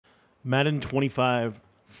Madden 25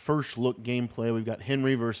 first look gameplay. We've got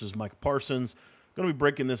Henry versus Mike Parsons. Going to be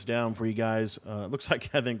breaking this down for you guys. It looks like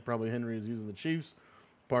I think probably Henry is using the Chiefs.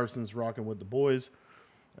 Parsons rocking with the boys.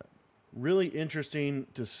 Really interesting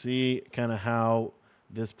to see kind of how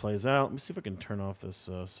this plays out. Let me see if I can turn off this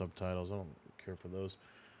subtitles. I don't care for those.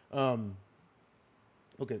 Um,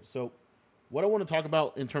 okay, so what I want to talk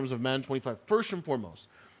about in terms of Madden 25, first and foremost,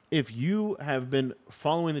 if you have been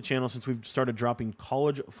following the channel since we've started dropping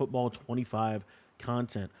college football 25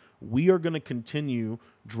 content, we are going to continue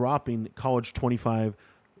dropping college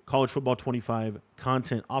football 25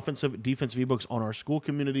 content, offensive, defensive ebooks on our school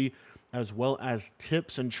community, as well as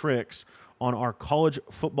tips and tricks on our college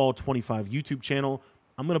football 25 YouTube channel.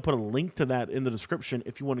 I'm going to put a link to that in the description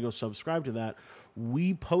if you want to go subscribe to that.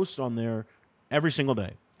 We post on there every single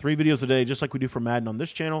day, 3 videos a day, just like we do for Madden on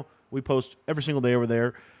this channel. We post every single day over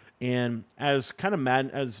there. And as kind of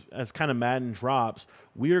Madden drops,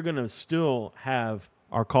 we are going to still have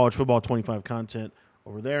our college football 25 content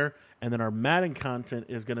over there, and then our Madden content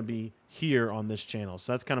is going to be here on this channel.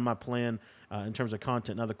 So that's kind of my plan in terms of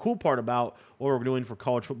content. Now, the cool part about what we're doing for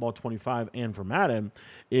college football 25 and for Madden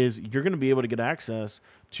is you're going to be able to get access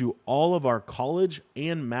to all of our college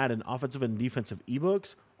and Madden offensive and defensive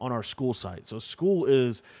ebooks on our school site. So school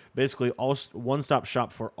is basically all one-stop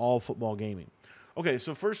shop for all football gaming. Okay,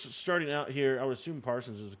 so first starting out here, I would assume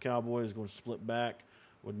Parsons is a Cowboy, is going to split back.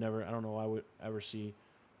 I don't know, I would ever see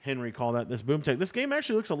Henry call that this boom tech. This game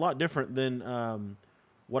actually looks a lot different than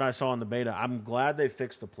what I saw in the beta. I'm glad they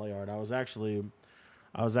fixed the play art. I was actually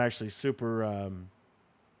super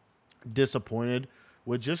disappointed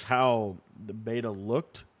with just how the beta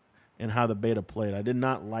looked and how the beta played. I did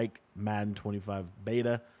not like Madden 25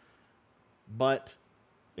 beta, but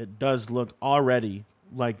it does look already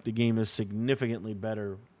like the game is significantly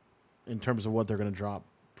better in terms of what they're going to drop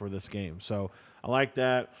for this game. So I like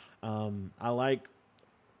that.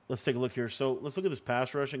 Let's take a look here. So let's look at this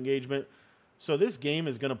pass rush engagement. So this game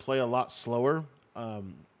is going to play a lot slower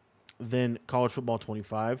than College Football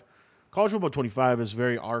 25. College Football 25 is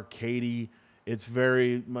very arcadey. It's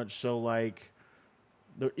very much so like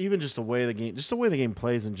even just the way the game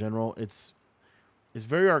plays in general. It's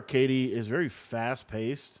very arcadey. It's very fast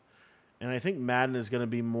paced. And I think Madden is going to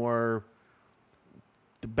be more,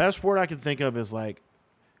 the best word I can think of is like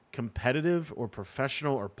competitive or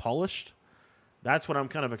professional or polished. That's what I'm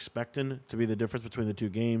kind of expecting to be the difference between the two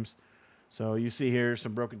games. So you see here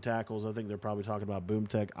some broken tackles. I think they're probably talking about boom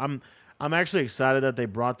tech. I'm actually excited that they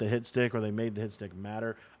brought the hit stick, or they made the hit stick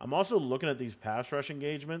matter. I'm also looking at these pass rush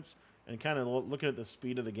engagements and kind of looking at the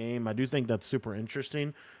speed of the game. I do think that's super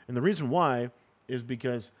interesting. And the reason why is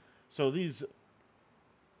because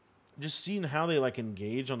just seeing how they like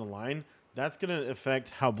engage on the line, that's going to affect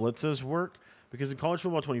how blitzes work. Because in College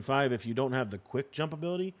Football 25, if you don't have the quick jump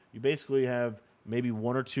ability, you basically have maybe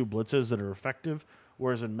 1 or 2 blitzes that are effective.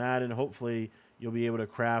 Whereas in Madden, hopefully you'll be able to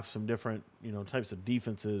craft some different types of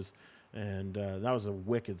defenses. And that was a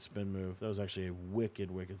wicked spin move. That was actually a wicked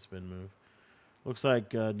spin move. Looks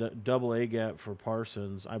like double A gap for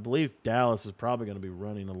Parsons. I believe Dallas is probably going to be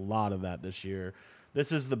running a lot of that this year.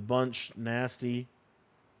 This is the bunch nasty.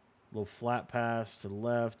 Little flat pass to the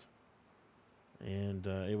left, and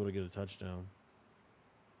able to get a touchdown.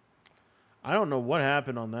 I don't know what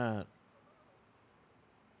happened on that.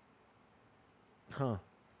 Huh. All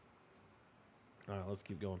right, let's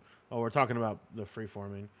keep going. Oh, we're talking about the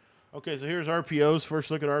free-forming. Okay, so here's RPOs. First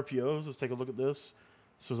look at RPOs. Let's take a look at this.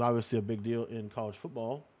 This was obviously a big deal in college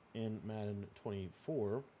football in Madden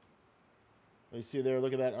 24. You see there,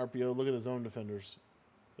 look at that RPO. Look at the zone defenders.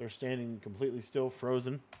 They're standing completely still,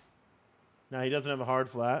 frozen. Now, he doesn't have a hard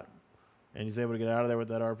flat, and he's able to get out of there with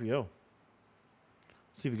that RPO.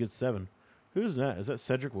 See if he gets 7. Who's that? Is that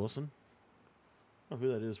Cedric Wilson? I don't know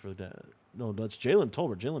who that is for that. No, that's Jalen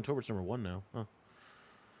Tolbert. Jalen Tolbert's number 1 now. Huh.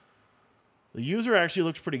 The user actually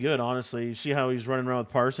looks pretty good, honestly. You see how he's running around with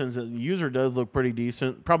Parsons? The user does look pretty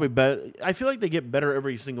decent. Probably better. I feel like they get better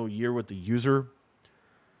every single year with the user.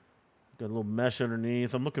 Got a little mesh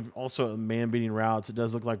underneath. I'm looking also at man-beating routes. It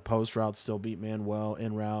does look like post routes still beat man well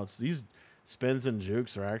in routes. These spins and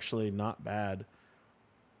jukes are actually not bad.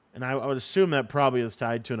 And I would assume that probably is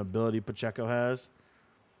tied to an ability Pacheco has.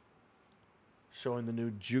 Showing the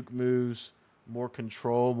new juke moves, more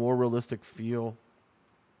control, more realistic feel.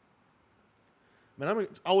 Man,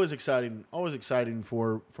 it's always exciting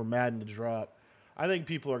for Madden to drop. I think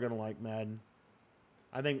people are going to like Madden.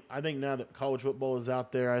 I think now that college football is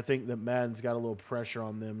out there, I think that Madden's got a little pressure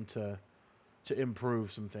on them to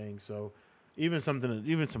improve some things. So even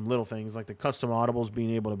some little things like the custom audibles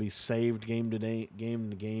being able to be saved game to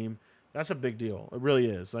game, that's a big deal. It really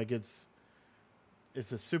is. Like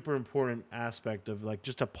it's a super important aspect of like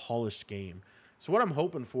just a polished game. So what I'm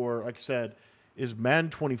hoping for, like I said, is Madden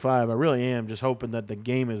 25. I really am just hoping that the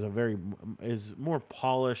game is more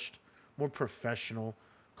polished, more professional.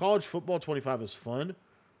 College football 25 is fun,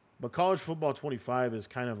 but college football 25 is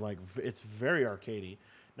kind of like it's very arcadey.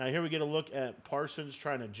 Now here we get a look at Parsons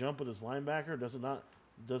trying to jump with his linebacker.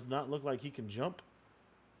 Does not look like he can jump.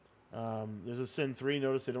 There's a Sin 3.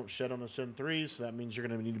 Notice they don't shed on a Sin 3, so that means you're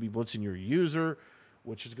going to need to be blitzing your user,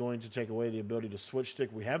 which is going to take away the ability to switch stick.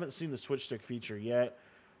 We haven't seen the switch stick feature yet.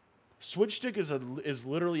 Switch stick is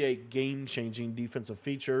literally a game-changing defensive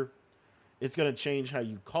feature. It's going to change how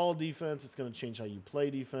you call defense. It's going to change how you play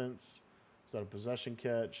defense. Is that a possession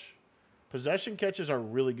catch? Possession catches are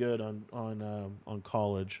really good on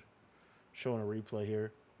college. Showing a replay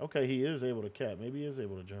here. Okay, he is able to catch. Maybe he is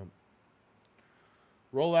able to jump.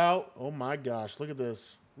 Roll out. Oh, my gosh. Look at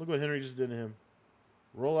this. Look what Henry just did to him.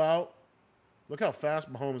 Roll out. Look how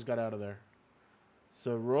fast Mahomes got out of there.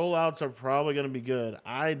 So rollouts are probably going to be good.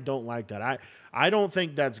 I don't like that. I don't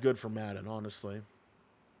think that's good for Madden, honestly.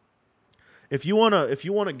 If you want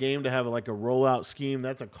a game to have like a rollout scheme,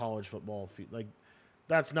 that's a college football like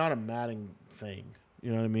that's not a Madden thing.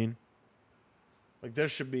 You know what I mean? Like there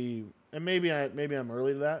should be, and maybe I'm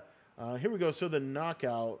early to that. Here we go. So the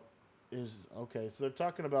knockout is okay. So they're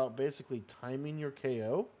talking about basically timing your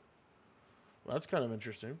KO. Well, that's kind of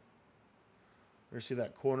interesting. You see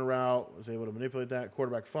that corner route, was able to manipulate that.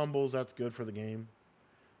 Quarterback fumbles, that's good for the game.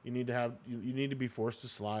 You need to be forced to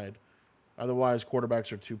slide. Otherwise,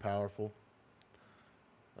 quarterbacks are too powerful.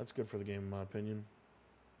 That's good for the game, in my opinion.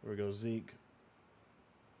 Here we go, Zeke.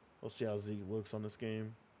 We'll see how Zeke looks on this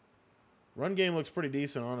game. Run game looks pretty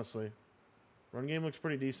decent, honestly. Run game looks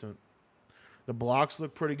pretty decent. The blocks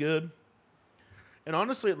look pretty good. And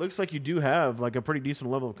honestly, it looks like you do have like a pretty decent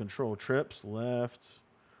level of control. Trips, left,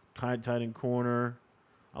 tight end corner.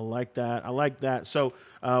 I like that. I like that. So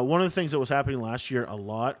one of the things that was happening last year a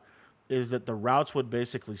lot is that the routes would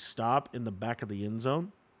basically stop in the back of the end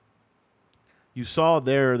zone. You saw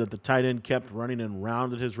there that the tight end kept running and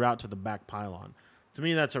rounded his route to the back pylon. To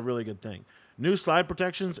me, that's a really good thing. New slide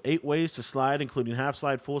protections, 8 ways to slide, including half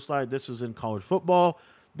slide, full slide. This is in college football.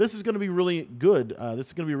 This is going to be really good. This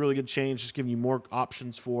is going to be a really good change, just giving you more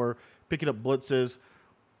options for picking up blitzes.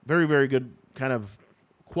 Very, very good kind of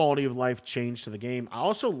quality of life change to the game. I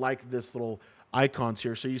also like this little icons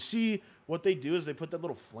here. So you see what they do is they put that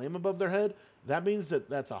little flame above their head. That means that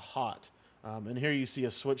that's a hot. And here you see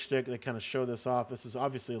a switch stick. They kind of show this off. This is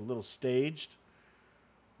obviously a little staged,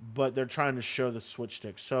 but they're trying to show the switch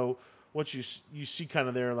stick. So what you see kind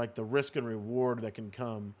of there, like the risk and reward that can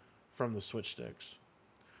come from the switch sticks.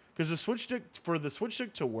 Because for the switch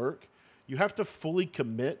stick to work, you have to fully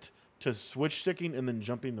commit to switch sticking and then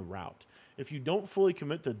jumping the route. If you don't fully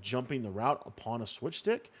commit to jumping the route upon a switch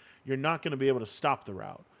stick, you're not going to be able to stop the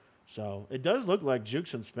route. So it does look like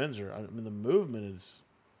jukes and spins are. I mean, the movement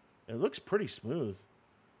it looks pretty smooth.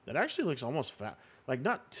 That actually looks almost fast. Like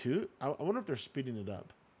not too. I wonder if they're speeding it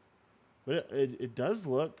up. But it does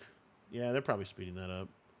look. Yeah, they're probably speeding that up.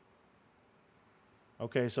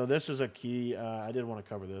 Okay, so this is a key. I did want to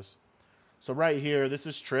cover this. So right here, this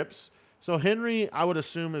is trips. So Henry, I would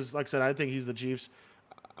assume is, like I said, I think he's the Chiefs.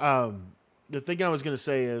 The thing I was going to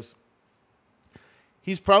say is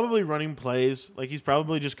he's probably running plays. Like he's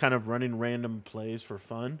probably just kind of running random plays for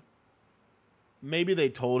fun. Maybe they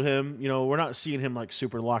told him, we're not seeing him like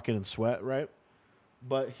super lock in and sweat, right?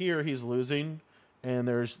 But here he's losing and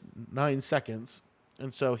there's 9 seconds.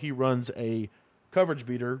 And so he runs a coverage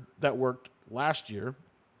beater that worked last year.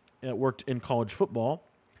 It worked in college football.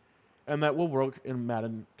 And that will work in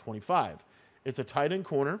Madden 25. It's a tight end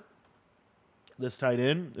corner. This tight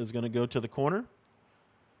end is going to go to the corner.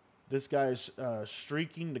 This guy's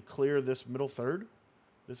streaking to clear this middle third.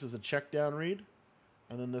 This is a check down read.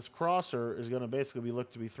 And then this crosser is going to basically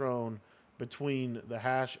looked to be thrown between the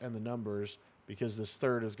hash and the numbers because this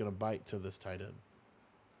third is going to bite to this tight end.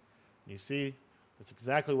 You see, that's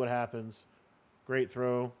exactly what happens. Great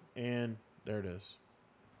throw, and there it is.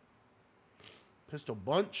 Pistol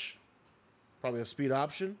bunch. Probably a speed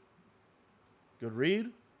option. Good read.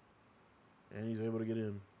 And he's able to get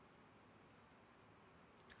in.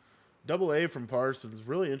 Double A from Parsons.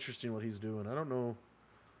 Really interesting what he's doing. I don't know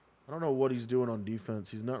what he's doing on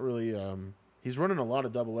defense. He's not really he's running a lot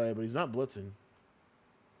of double A, but he's not blitzing.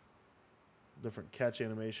 Different catch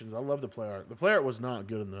animations. I love the play art. The play art was not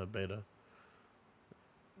good in the beta.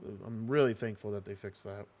 I'm really thankful that they fixed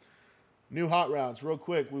that. New hot routes, real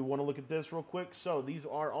quick. We want to look at this real quick. So these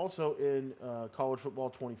are also in college football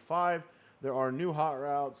 25. There are new hot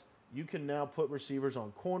routes. You can now put receivers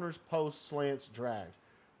on corners, posts, slants, drags.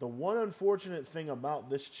 The one unfortunate thing about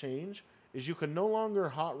this change is you can no longer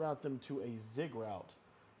hot route them to a zig route.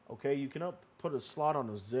 Okay, you cannot put a slot on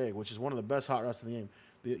a zig, which is one of the best hot routes in the game.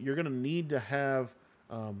 You're going to need to have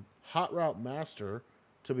hot route master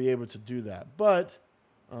to be able to do that. But,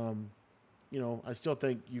 I still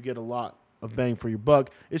think you get a lot of bang for your buck.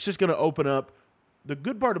 It's just going to open up. The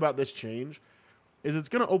good part about this change is it's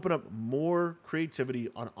going to open up more creativity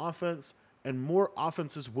on offense, and more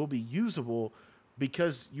offenses will be usable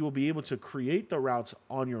because you will be able to create the routes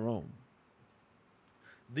on your own.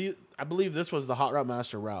 I believe this was the hot route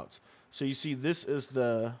master routes. So you see, this is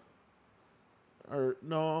I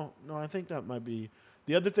think that might be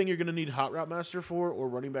the other thing you're going to need hot route master for, or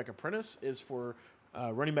running back apprentice, is for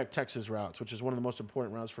running back Texas routes, which is one of the most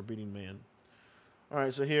important routes for beating man. All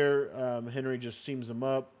right, so here Henry just seams them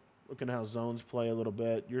up. Looking at how zones play a little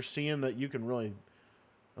bit. You're seeing that you can really,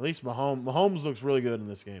 at least Mahomes looks really good in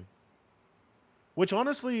this game. Which,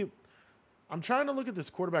 honestly, I'm trying to look at this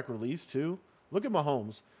quarterback release, too. Look at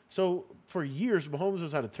Mahomes. So, for years, Mahomes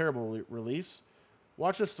has had a terrible release.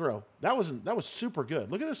 Watch this throw. That was super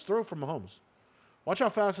good. Look at this throw from Mahomes. Watch how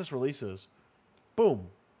fast this release is. Boom.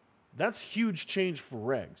 That's huge change for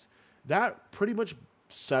regs. That pretty much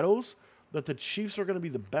settles that the Chiefs are going to be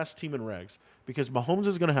the best team in regs, because Mahomes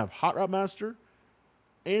is going to have hot route master,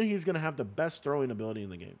 and he's going to have the best throwing ability in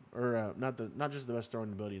the game. Or not just the best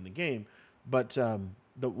throwing ability in the game, but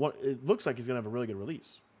it looks like he's going to have a really good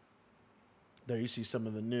release. There you see some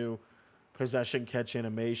of the new possession catch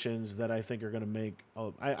animations that I think are going to make.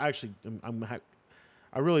 I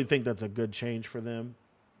really think that's a good change for them.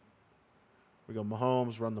 We go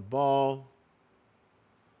Mahomes, run the ball,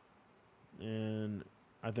 and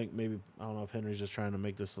I think maybe, I don't know if Henry's just trying to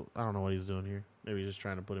make this. I don't know what he's doing here. Maybe he's just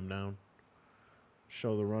trying to put him down.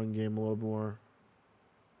 Show the run game a little more.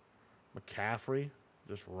 McCaffrey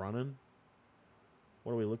just running.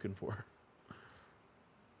 What are we looking for?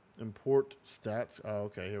 Import stats. Oh,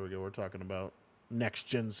 okay. Here we go. We're talking about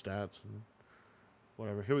next-gen stats and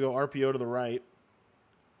whatever. Here we go. RPO to the right.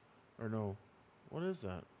 Or no. What is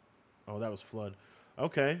that? Oh, that was flood.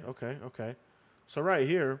 Okay. So right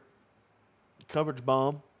here, coverage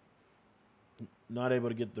bomb. Not able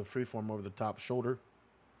to get the freeform over the top shoulder.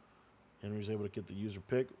 Henry's able to get the user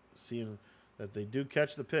pick. Seeing that they do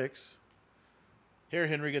catch the picks. Here,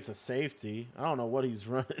 Henry gets a safety. I don't know what he's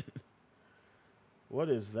running. What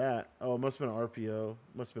is that? Oh, it must have been an RPO.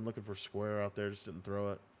 Must have been looking for square out there. Just didn't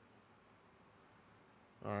throw it.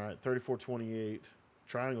 All right, 34-28.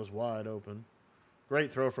 Triangle's wide open.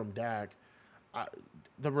 Great throw from Dak.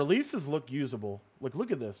 The releases look usable.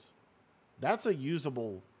 Look at this. That's a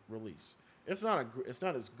usable release. It's not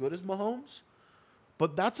as good as Mahomes,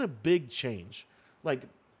 but that's a big change. Like,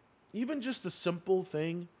 even just the simple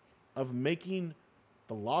thing of making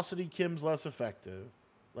velocity chems less effective,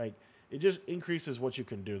 like, it just increases what you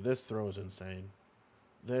can do. This throw is insane.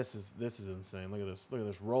 This is insane. Look at this. Look at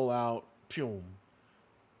this. Roll out. Pew.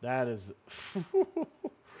 That is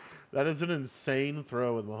that is an insane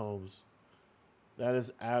throw with Mahomes. That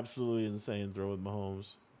is absolutely insane throw with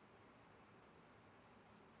Mahomes.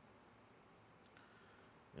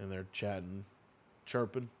 And they're chatting,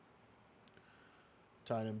 chirping.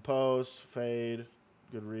 Tight end post, fade,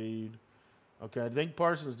 good read. Okay, I think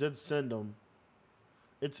Parsons did send him.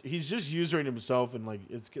 He's just usering himself, and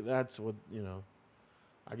that's what,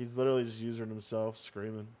 like, he's literally just using himself,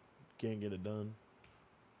 screaming, can't get it done.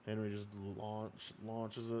 Henry just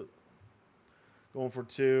launches it, going for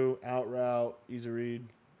two, out route, easy read.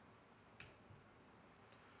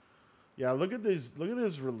 Yeah, look at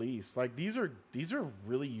this release. Like, these are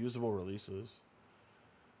really usable releases.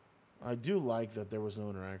 I do like that there was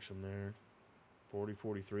no interaction there.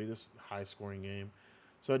 40-43. This is a high scoring game.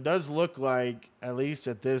 So it does look like, at least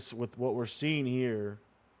at this, with what we're seeing here,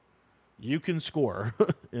 you can score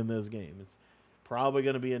in this game. It's probably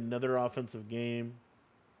going to be another offensive game.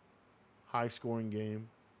 High scoring game.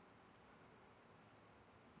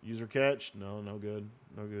 User catch? No good.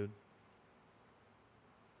 No good.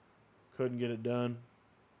 Couldn't get it done.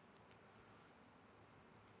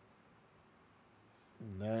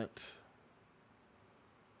 And that.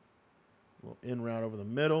 Little in route over the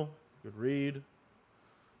middle. Good read.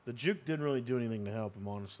 The juke didn't really do anything to help him,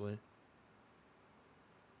 honestly.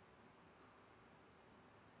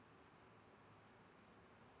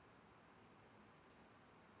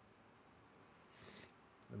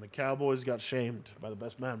 And the Cowboys got shamed by the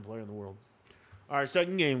best Madden player in the world. All right,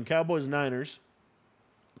 second game, Cowboys-Niners.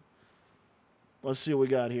 Let's see what we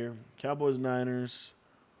got here. Cowboys-Niners.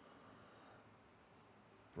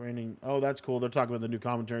 Branding. Oh, that's cool. They're talking about the new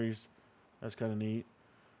commentaries. That's kind of neat.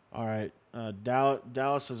 All right.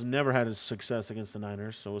 Dallas has never had a success against the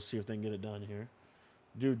Niners, so we'll see if they can get it done here.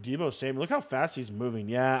 Dude, Debo Samuel, look how fast he's moving.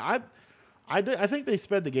 Yeah, I think they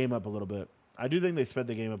sped the game up a little bit. I do think they sped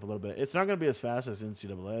the game up a little bit. It's not going to be as fast as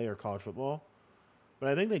NCAA or college football, but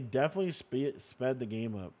I think they definitely sped the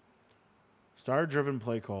game up. Star-driven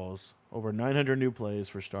play calls. Over 900 new plays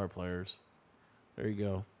for star players. There you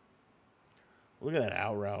go. Look at that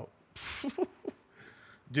out route.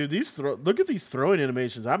 Dude, look at these throwing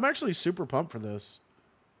animations. I'm actually super pumped for this.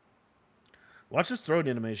 Watch this throwing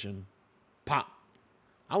animation. Pop.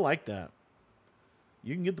 I like that.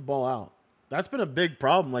 You can get the ball out. That's been a big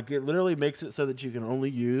problem. Like, it literally makes it so that you can only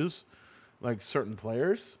use, like, certain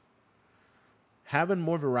players. Having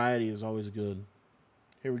more variety is always good.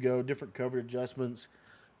 Here we go. Different cover adjustments.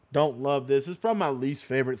 Don't love this. This is probably my least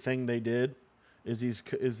favorite thing they did is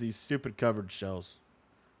these stupid covered shells.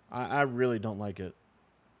 I really don't like it.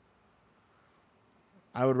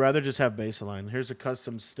 I would rather just have baseline. Here's a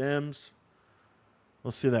custom stems.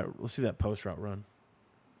 Let's see that post route run.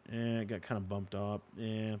 And it got kind of bumped up.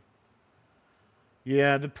 Yeah.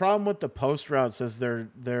 Yeah, the problem with the post routes is they're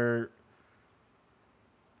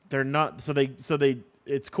not so they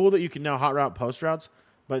it's cool that you can now hot route post routes,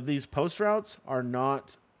 but these post routes are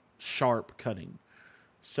not sharp cutting.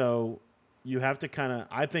 So you have to kind of,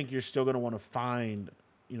 I think you're still going to want to find,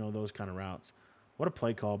 those kind of routes. What a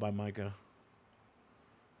play call by Micah.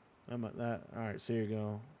 All right, so here you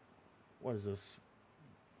go. What is this?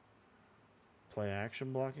 Play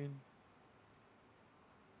action blocking?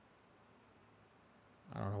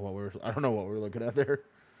 I don't know what we're looking at there.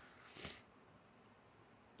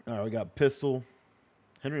 All right, we got pistol.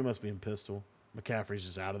 Henry must be in pistol. McCaffrey's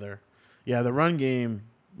just out of there. Yeah, the run game,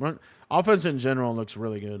 offense in general looks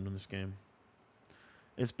really good in this game.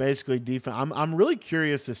 It's basically defense. I'm really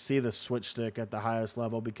curious to see the switch stick at the highest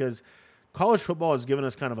level because college football has given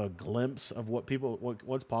us kind of a glimpse of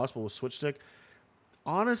what's possible with switch stick.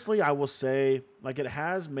 Honestly, I will say, like, it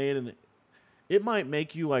has made it might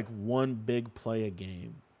make you like one big play a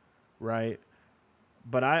game, right?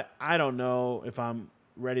 But I don't know if I'm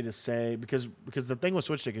ready to say because the thing with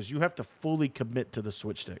switch stick is you have to fully commit to the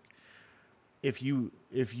switch stick. If you're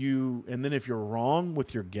wrong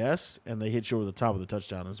with your guess and they hit you over the top of the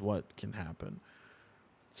touchdown is what can happen.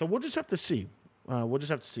 So we'll just have to see.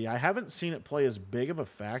 I haven't seen it play as big of a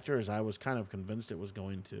factor as I was kind of convinced it was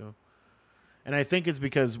going to. And I think it's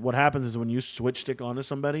because what happens is when you switch stick onto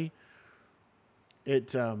somebody,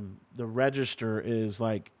 the register is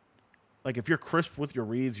like if you're crisp with your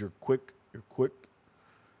reads, you're quick.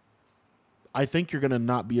 I think you're going to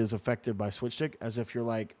not be as effective by switch stick as if you're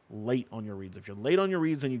like late on your reads. If you're late on your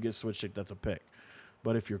reads and you get switch stick, that's a pick.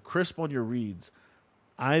 But if you're crisp on your reads,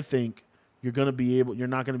 I think you're not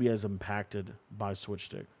going to be as impacted by switch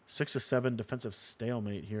stick. 6-7 defensive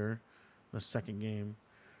stalemate here in the second game.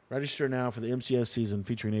 Register now for the MCS season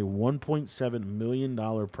featuring a $1.7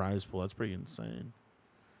 million prize pool. That's pretty insane.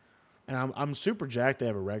 And I'm super jacked they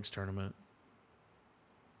have a regs tournament.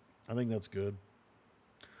 I think that's good.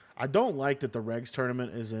 I don't like that the regs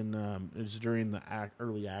tournament is during the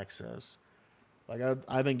early access. Like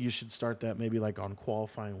I think you should start that maybe like on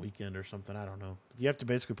qualifying weekend or something. I don't know. You have to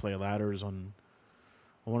basically play ladders on.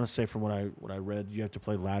 I want to say from what I read, you have to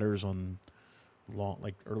play ladders on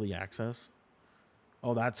early access.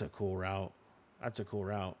 Oh, that's a cool route.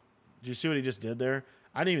 Did you see what he just did there?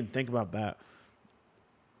 I didn't even think about that.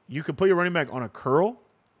 You could put your running back on a curl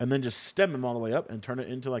and then just stem him all the way up and turn it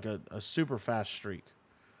into like a super fast streak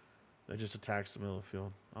that just attacks the middle of the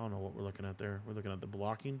field. I don't know what we're looking at there. We're looking at the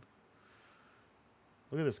blocking.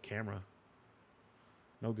 Look at this camera.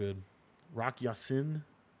 No good. Rock Yassin.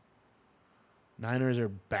 Niners are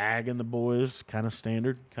bagging the boys. Kind of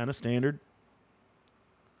standard.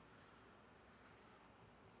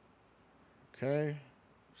 Okay.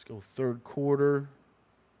 Let's go third quarter.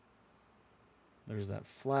 There's that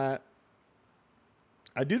flat.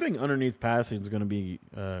 I do think underneath passing is going to be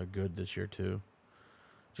good this year too.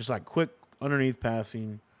 Just like quick underneath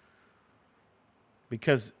passing.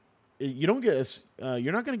 Because you don't get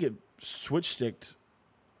you're not going to get switch sticked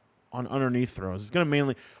on underneath throws. It's going to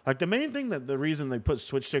mainly the main thing the reason they put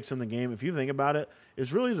switch sticks in the game, if you think about it,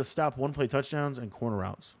 is really to stop one play touchdowns and corner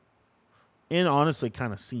routes. And honestly,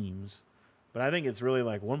 kind of seems. But I think it's really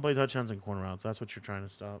like one play touchdowns and corner routes. That's what you're trying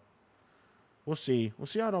to stop. We'll see. We'll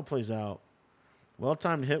see how it all plays out.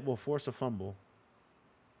 Well-timed hit will force a fumble.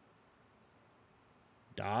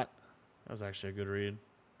 Dot. That was actually a good read.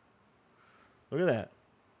 Look at that.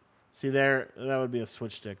 See there, that would be a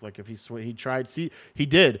switch stick. Like if he tried. See, he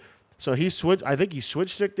did. So he switched. I think he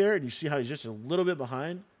switched stick there, and you see how he's just a little bit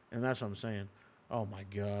behind, and that's what I'm saying. Oh my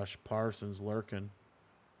gosh, Parsons lurking.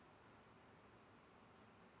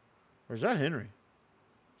 Or is that Henry?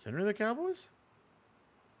 Is Henry the Cowboys?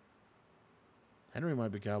 Henry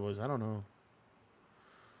might be Cowboys. I don't know.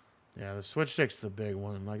 Yeah, the switch stick's the big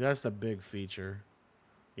one. Like, that's the big feature.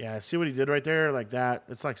 Yeah, see what he did right there? Like that.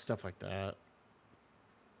 It's like stuff like that.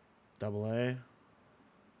 Double A.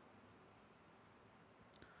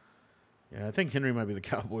 Yeah, I think Henry might be the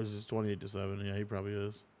Cowboys. It's 28-7. Yeah, he probably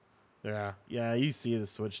is. Yeah. Yeah, you see the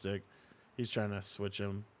switch stick. He's trying to switch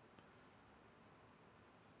him.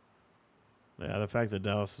 Yeah, the fact that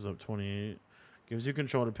Dallas is up 28 gives you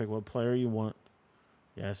control to pick what player you want.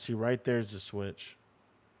 Yeah, see right there's the switch.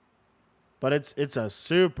 But it's a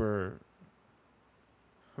super...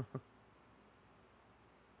 I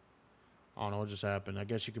don't know what just happened. I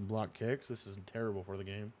guess you can block kicks. This is terrible for the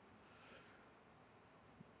game.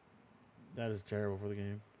 That is terrible for the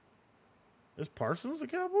game. Is Parsons the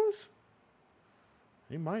Cowboys?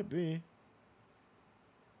 He might be.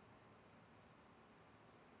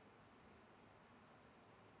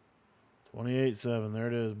 $28-7. There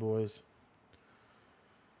it is, boys.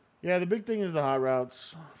 Yeah, the big thing is the hot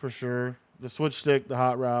routes, for sure. The switch stick, the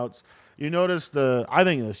hot routes. You notice I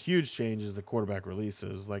think the huge change is the quarterback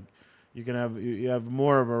releases. Like, you have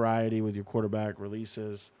more variety with your quarterback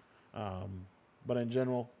releases. But in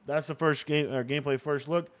general, that's the first gameplay first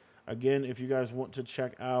look. Again, if you guys want to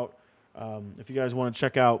check out,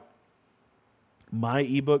 my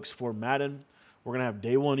ebooks for Madden, we're gonna have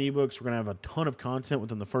day one ebooks. We're gonna have a ton of content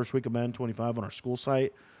within the first week of Madden 25 on our school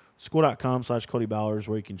site, school.com/Cody Bowers,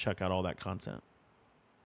 where you can check out all that content.